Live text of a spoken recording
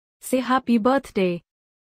say happy birthday.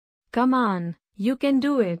 Come on, you can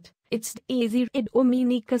do it. It's Désirée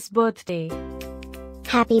Dominique's birthday.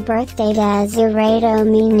 Happy birthday, Désirée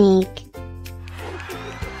Dominique.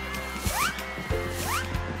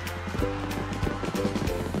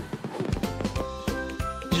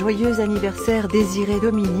 Joyeux anniversaire Désirée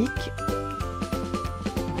Dominique.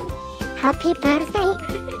 Happy birthday,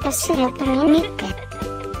 Désirée Dominique.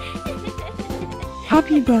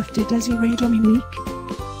 Happy birthday, Désirée Dominique.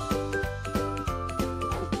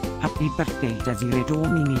 Happy birthday, Désirée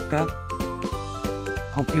Dominique.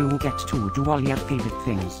 Hope you get to do all your favorite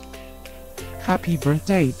things. Happy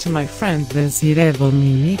birthday to my friend Désirée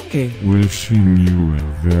Dominique. Wishing you a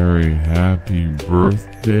very happy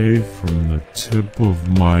birthday from the tip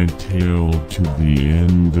of my tail to the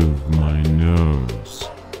end of my nose.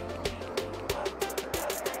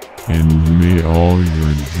 And may all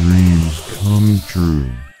your dreams come true.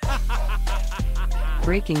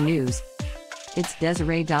 Breaking news. It's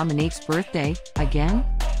Désirée Dominique's birthday, again?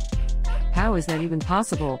 How is that even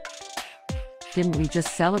possible? Didn't we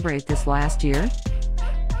just celebrate this last year?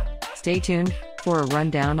 Stay tuned for a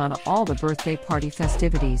rundown on all the birthday party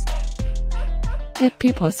festivities.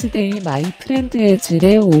 Happy birthday, my friend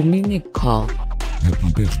Désirée Dominique.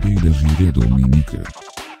 Happy birthday, Désirée Dominique.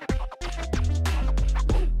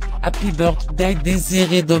 Happy birthday,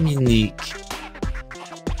 Désirée Dominique.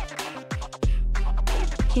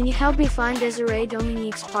 Can you help me find Désirée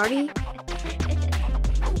Dominique's party?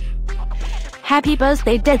 Happy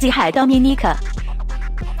birthday, Désirée Dominique.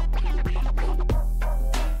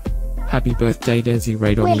 Happy birthday,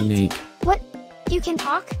 Désirée Dominique. Wait, what? You can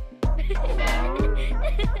talk?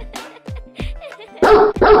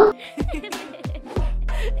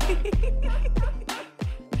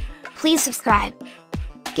 Please subscribe,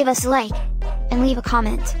 give us a like, and leave a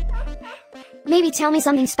comment. Maybe tell me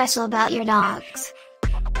something special about your dogs.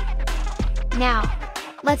 Now,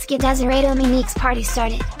 let's get Désirée Dominique's party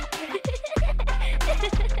started.